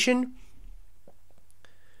rotation,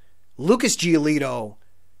 Lucas Giolito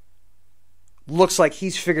looks like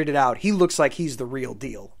he's figured it out. He looks like he's the real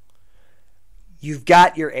deal. You've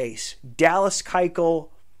got your ace. Dallas Keuchel,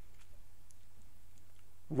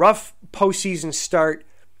 rough postseason start,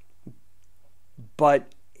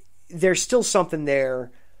 but there's still something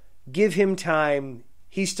there. Give him time.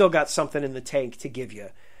 He's still got something in the tank to give you.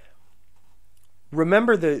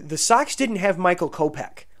 Remember, the Sox didn't have Michael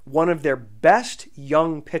Kopech, one of their best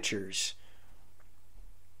young pitchers,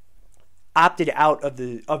 opted out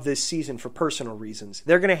of this season for personal reasons.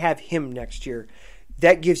 They're going to have him next year.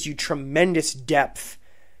 That gives you tremendous depth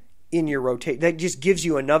in your rotation. That just gives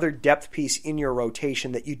you another depth piece in your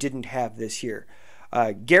rotation that you didn't have this year.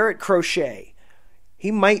 Garrett Crochet, he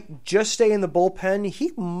might just stay in the bullpen.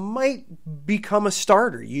 He might become a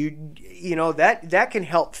starter. You know that can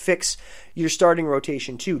help fix your starting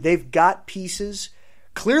rotation too. They've got pieces.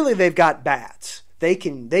 Clearly, they've got bats. They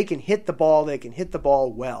can hit the ball. They can hit the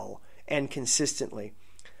ball well and consistently.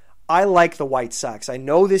 I like the White Sox. I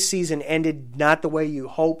know this season ended not the way you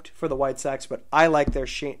hoped for the White Sox, but I like their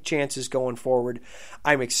chances going forward.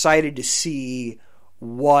 I'm excited to see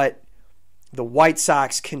what the White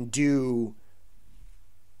Sox can do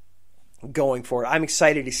going forward. I'm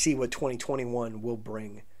excited to see what 2021 will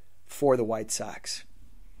bring for the White Sox.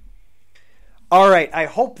 All right, I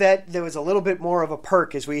hope that there was a little bit more of a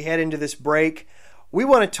perk as we head into this break. We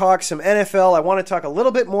want to talk some NFL. I want to talk a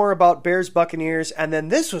little bit more about Bears Buccaneers. And then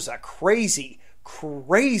this was a crazy,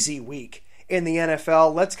 crazy week in the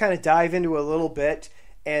NFL. Let's kind of dive into a little bit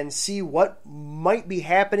and see what might be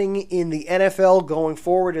happening in the NFL going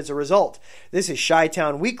forward as a result. This is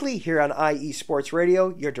Chi-Town Weekly here on IE Sports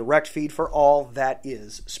Radio, your direct feed for all that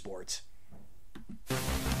is sports.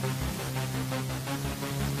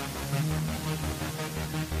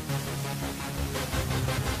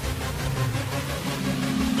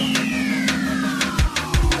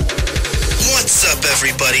 What's up,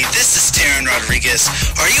 everybody? This is Darren Rodriguez.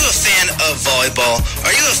 Are you a fan of volleyball?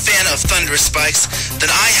 Are you a fan of thunderous spikes?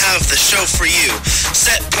 Then I have the show for you.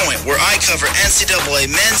 Set Point, where I cover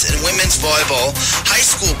NCAA men's and women's volleyball, high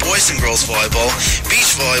school boys and girls volleyball,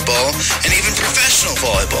 beach volleyball, and even professional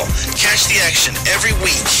volleyball. Catch the action every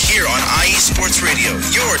week here on IE Sports Radio,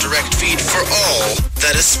 your direct feed for all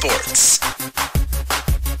that is sports.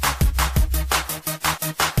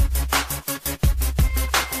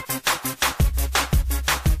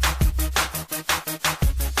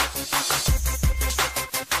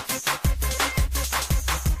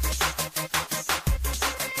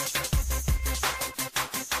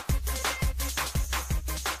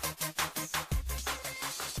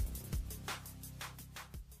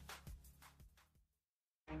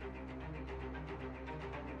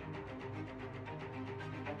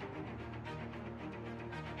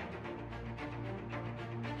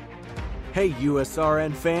 Hey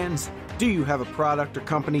USRN fans, do you have a product or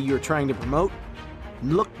company you're trying to promote?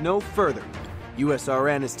 Look no further.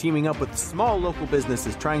 USRN is teaming up with small local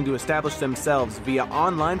businesses trying to establish themselves via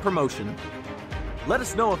online promotion. Let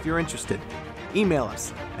us know if you're interested. Email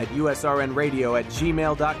us at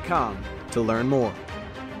usrnradio@gmail.com to learn more.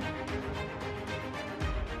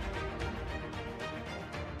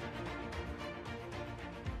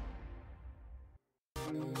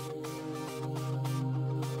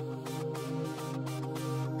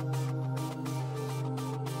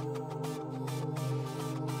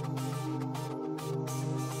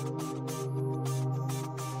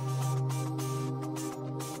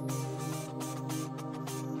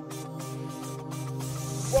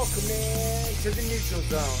 Welcome in to the Neutral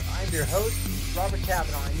Zone. I'm your host, Robert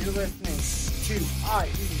Kavanaugh, and you're listening to IE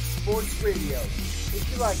Sports Radio. If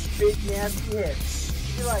you like big, nasty hits,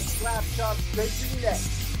 if you like slap chop straight to the neck,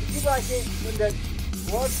 if you like it when the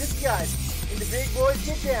gloves hit the ice and the big boys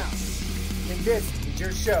get down, then this is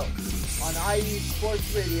your show on IE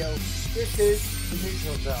Sports Radio. This is the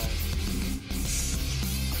Neutral Zone.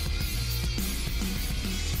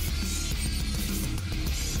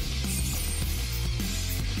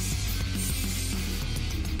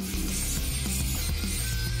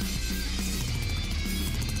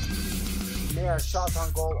 May our shots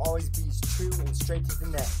on goal always be true and straight to the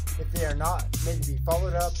net. If they are not, may they be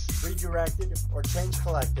followed up, redirected, or change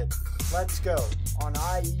collected. Let's go on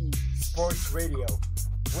IE Sports Radio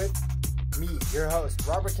with me, your host,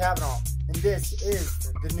 Robert Kavanaugh, and this is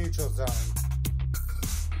the Neutral Zone.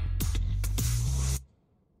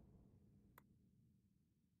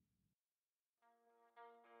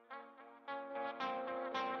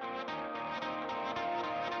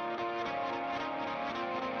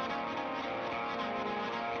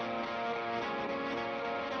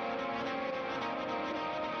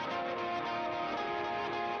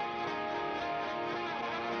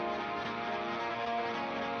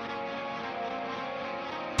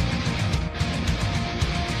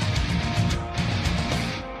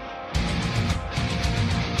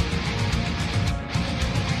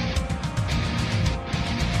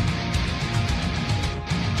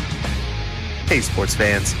 Hey sports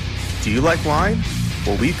fans, do you like wine?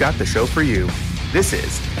 Well, we've got the show for you. This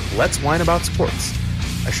is Let's Wine About Sports,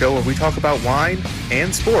 a show where we talk about wine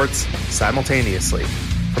and sports simultaneously.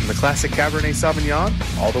 From the classic Cabernet Sauvignon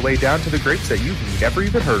all the way down to the grapes that you've never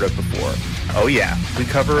even heard of before. Oh yeah, we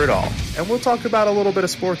cover it all. And we'll talk about a little bit of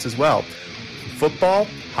sports as well. Football,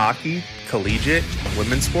 hockey, collegiate,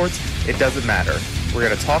 women's sports, it doesn't matter. We're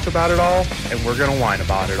going to talk about it all, and we're going to whine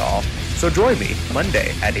about it all. So join me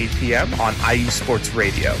Monday at 8 p.m. on IU Sports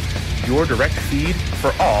Radio, your direct feed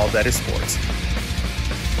for all that is sports.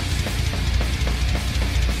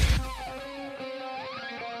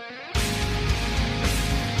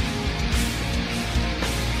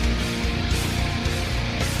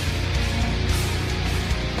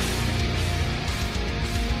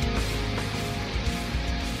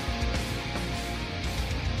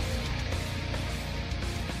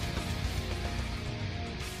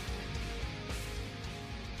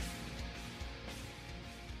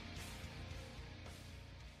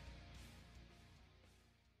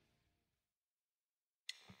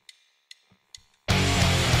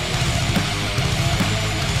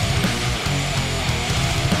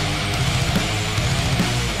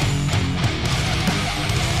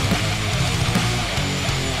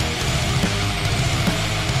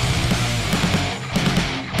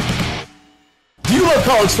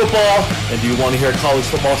 College football, and do you want to hear a college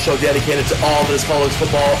football show dedicated to all that is college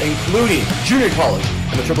football, including junior college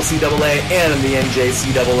and the CCCAA and the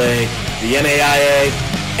NJCAA, the NAIA,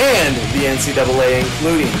 and the NCAA,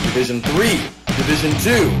 including Division III, Division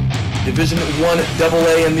II, Division I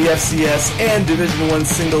AA in the FCS, and Division I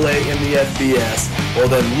Single A in the FBS? Well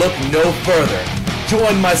then look no further.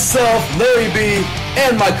 Join myself, Larry B.,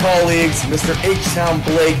 and my colleagues, Mr. H-Town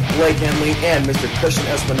Blake Henley, and Mr. Christian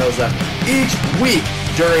Espinoza, each week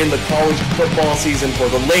during the college football season for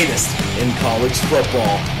the latest in college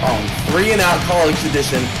football on 3 and Out College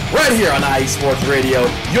Edition, right here on IE Sports Radio,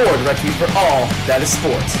 your direct feed for all that is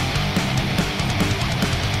sports.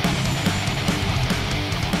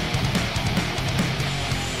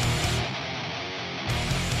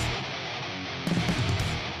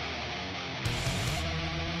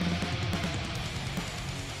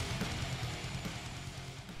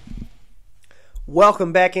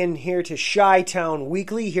 Welcome back in here to Chi-Town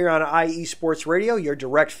Weekly here on IE Sports Radio, your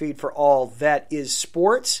direct feed for all that is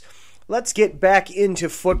sports. Let's get back into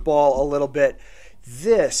football a little bit.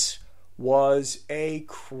 This was a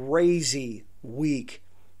crazy week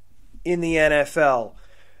in the NFL.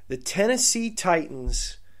 The Tennessee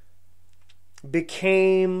Titans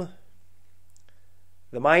became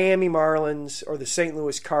the Miami Marlins or the St.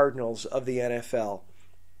 Louis Cardinals of the NFL.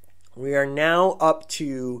 We are now up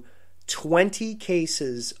to 20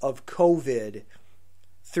 cases of COVID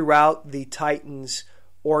throughout the Titans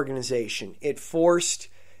organization. It forced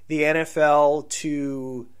the NFL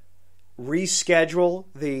to reschedule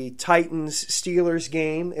the Titans-Steelers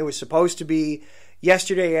game. It was supposed to be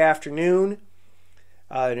yesterday afternoon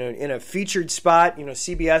in a featured spot.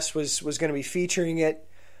 CBS was going to be featuring it.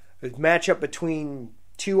 A matchup between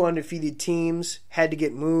two undefeated teams had to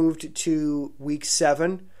get moved to Week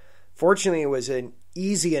 7. Fortunately, it was an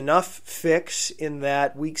easy enough fix in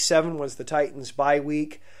that Week 7 was the Titans' bye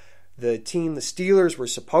week. The Steelers, were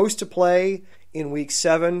supposed to play in Week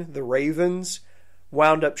 7. The Ravens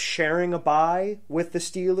wound up sharing a bye with the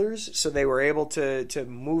Steelers, so they were able to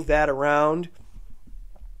move that around.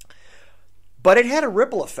 But it had a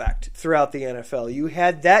ripple effect throughout the NFL. You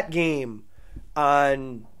had that game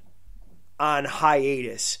on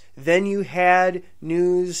hiatus. Then you had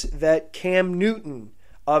news that Cam Newton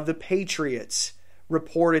of the Patriots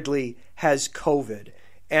reportedly has COVID.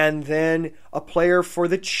 And then a player for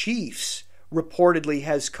the Chiefs reportedly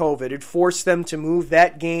has COVID. It forced them to move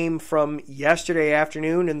that game from yesterday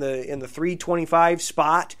afternoon in the 3:25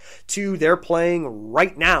 spot to they're playing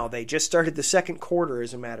right now. They just started the second quarter,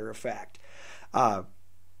 as a matter of fact,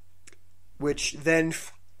 which then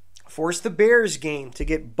forced the Bears game to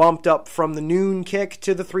get bumped up from the noon kick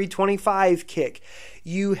to the 3:25 kick.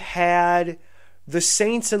 You had the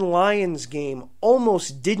Saints and Lions game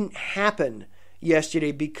almost didn't happen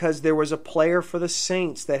yesterday because there was a player for the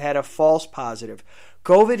Saints that had a false positive.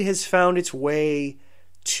 COVID has found its way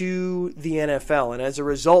to the NFL, and as a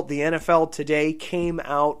result, the NFL today came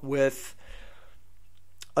out with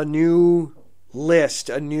a new list,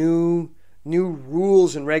 a new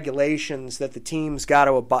rules and regulations that the teams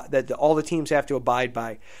that all the teams have to abide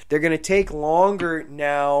by. They're going to take longer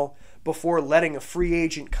now before letting a free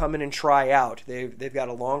agent come in and try out. They've got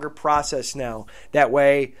a longer process now. That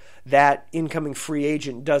way, that incoming free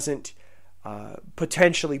agent doesn't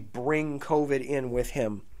potentially bring COVID in with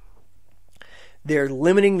him. They're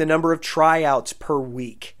limiting the number of tryouts per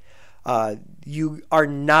week. You are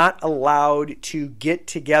not allowed to get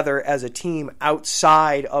together as a team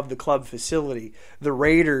outside of the club facility. The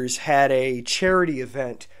Raiders had a charity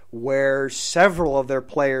event where several of their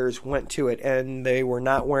players went to it, and they were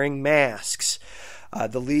not wearing masks.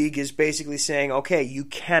 The league is basically saying, okay, you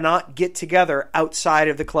cannot get together outside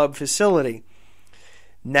of the club facility.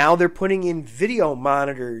 Now they're putting in video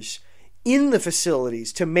monitors in the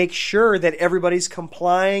facilities to make sure that everybody's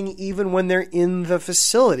complying even when they're in the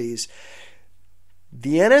facilities.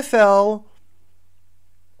 The NFL,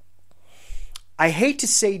 I hate to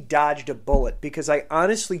say dodged a bullet because I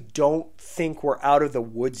honestly don't think we're out of the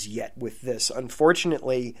woods yet with this.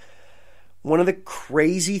 Unfortunately, one of the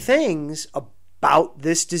crazy things about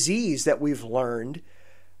this disease that we've learned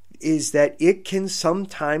is that it can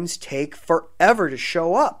sometimes take forever to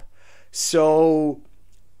show up. So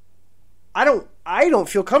I don't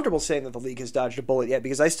feel comfortable saying that the league has dodged a bullet yet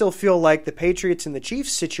because I still feel like the Patriots and the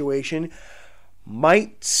Chiefs situation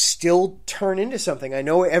might still turn into something. I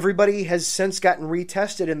know everybody has since gotten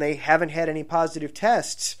retested and they haven't had any positive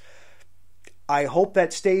tests. I hope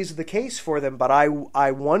that stays the case for them, but I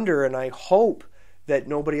wonder and I hope that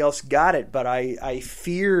nobody else got it, but I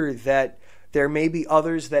fear that there may be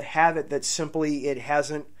others that have it that simply it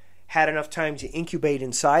hasn't had enough time to incubate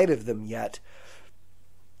inside of them yet.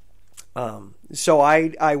 So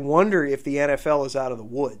I wonder if the NFL is out of the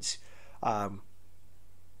woods.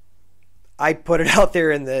 I put it out there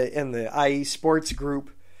in the IE Sports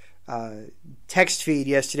group text feed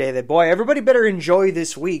yesterday that, boy, everybody better enjoy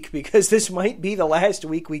this week because this might be the last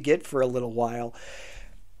week we get for a little while.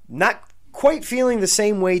 Not quite feeling the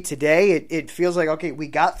same way today. It feels like, okay, we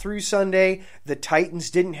got through Sunday. The Titans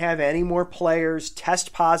didn't have any more players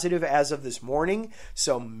test positive as of this morning,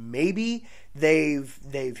 so maybe they've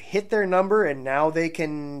hit their number and now they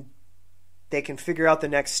can figure out the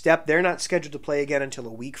next step. They're not scheduled to play again until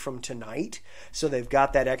a week from tonight, so they've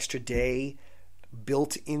got that extra day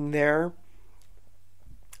built in there.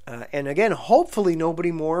 And again, hopefully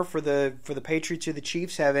nobody more for the Patriots or the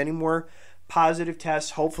Chiefs have any more positive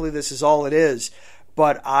tests. Hopefully this is all it is.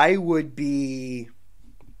 But I would be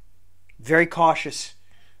very cautious.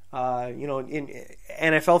 In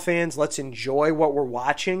NFL fans, let's enjoy what we're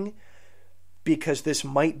watching because this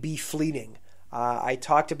might be fleeting. I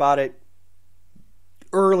talked about it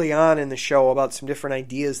early on in the show about some different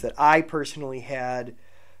ideas that I personally had.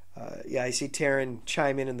 I see Taryn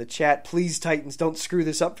chime in the chat. Please, Titans, don't screw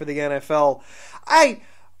this up for the NFL.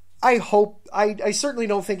 I hope, I certainly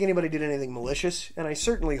don't think anybody did anything malicious, and I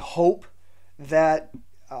certainly hope that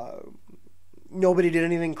nobody did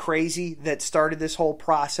anything crazy that started this whole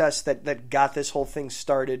process, that got this whole thing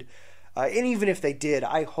started. And even if they did,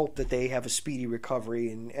 I hope that they have a speedy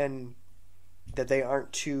recovery and that they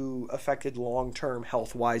aren't too affected long-term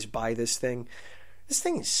health-wise by this thing. This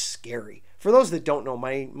thing is scary. For those that don't know,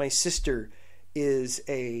 my sister is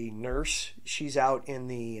a nurse. She's out in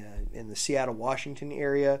the Seattle, Washington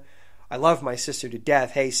area. I love my sister to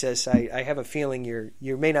death. Hey, sis, I have a feeling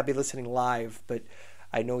you may not be listening live, but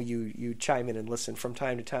I know you chime in and listen from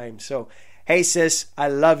time to time. So, hey, sis, I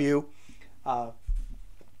love you.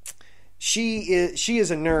 She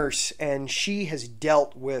is a nurse, and she has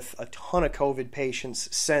dealt with a ton of COVID patients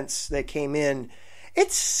since they came in.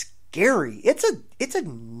 It's scary. It's a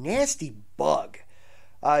nasty bug.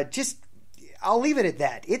 I'll leave it at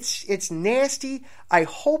that. It's nasty. I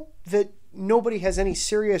hope that nobody has any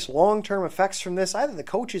serious long-term effects from this, either the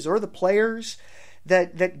coaches or the players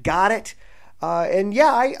that got it. And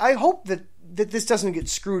yeah, I hope that this doesn't get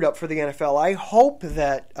screwed up for the NFL. I hope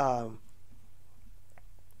that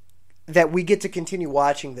that we get to continue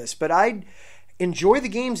watching this. But I'd enjoy the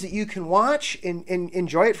games that you can watch and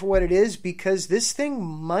enjoy it for what it is, because this thing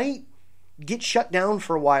might get shut down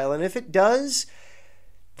for a while. And if it does,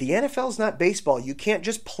 the NFL's not baseball. You can't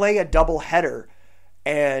just play a doubleheader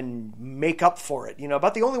and make up for it.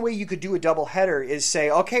 About the only way you could do a doubleheader is say,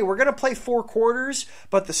 okay, we're going to play 4 quarters,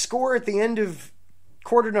 but the score at the end of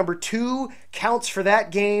quarter number 2 counts for that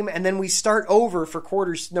game, and then we start over for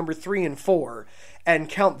quarters number 3 and 4 and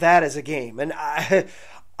count that as a game. And I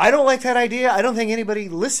don't like that idea. I don't think anybody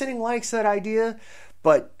listening likes that idea,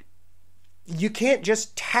 but you can't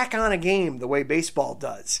just tack on a game the way baseball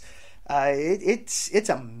does. It's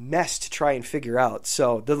a mess to try and figure out.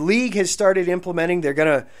 So the league has started implementing. They're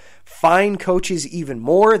going to fine coaches even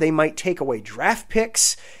more. They might take away draft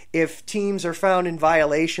picks if teams are found in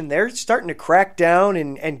violation. They're starting to crack down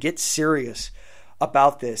and get serious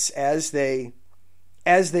about this, as they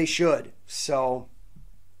should. So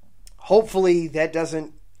hopefully that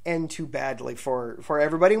doesn't end too badly for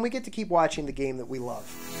everybody, and we get to keep watching the game that we love.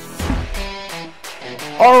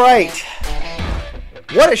 All right.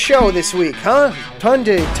 What a show this week, huh? Ton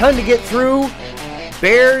to get through.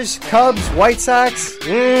 Bears, Cubs, White Sox.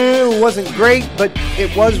 It wasn't great, but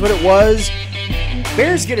it was what it was.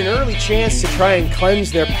 Bears get an early chance to try and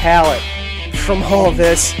cleanse their palate from all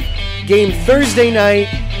this. Game Thursday night.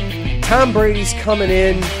 Tom Brady's coming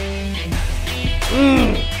in.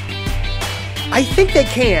 I think they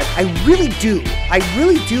can. I really do. I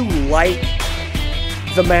really do like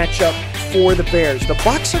the matchup for the Bears. The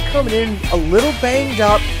Bucs are coming in a little banged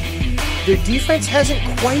up. Their defense hasn't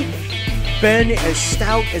quite been as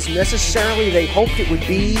stout as necessarily they hoped it would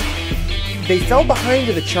be. They fell behind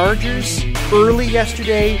to the Chargers early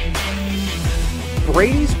yesterday.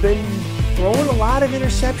 Brady's been throwing a lot of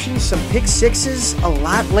interceptions, some pick sixes a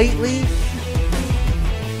lot lately.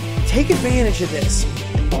 Take advantage of this.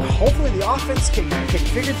 Hopefully the offense can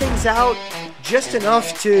figure things out just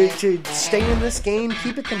enough to stay in this game,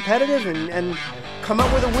 keep it competitive, and come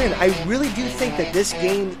out with a win. I really do think that this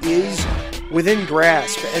game is within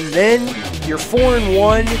grasp. And then you're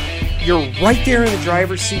 4-1, you're right there in the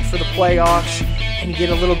driver's seat for the playoffs, and you get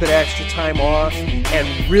a little bit extra time off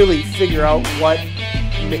and really figure out what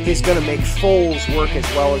is going to make Foles work as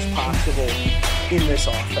well as possible in this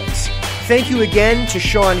offense. Thank you again to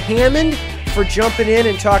Sean Hammond for jumping in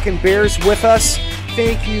and talking Bears with us.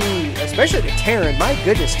 Thank you, especially to Taryn. My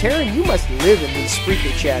goodness, Taryn, you must live in these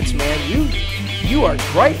Spreaker chats, man. You are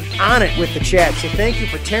right on it with the chat. So thank you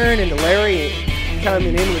for Taryn and to Larry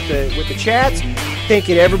coming in with the chats. Thank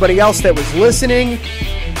you to everybody else that was listening.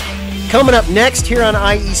 Coming up next here on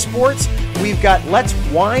IE Sports, we've got Let's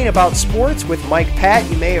Whine About Sports with Mike Pat.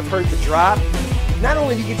 You may have heard the drop. Not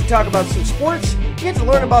only do you get to talk about some sports, you get to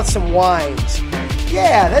learn about some wines.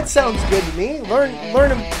 Yeah, that sounds good to me. Learn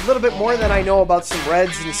a little bit more than I know about some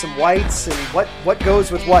reds and some whites and what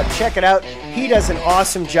goes with what. Check it out. He does an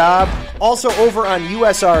awesome job. Also over on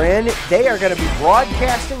USRN, they are going to be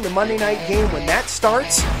broadcasting the Monday night game when that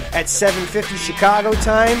starts at 7:50 Chicago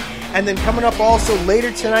time. And then coming up also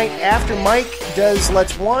later tonight after Mike does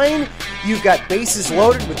Let's Whine, you've got Bases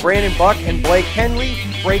Loaded with Brandon Buck and Blake Henley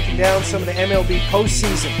breaking down some of the MLB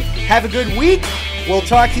postseason. Have a good week. We'll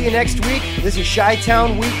talk to you next week. This is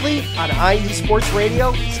Chi-Town Weekly on IE Sports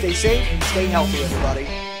Radio. Stay safe, stay healthy,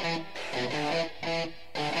 everybody.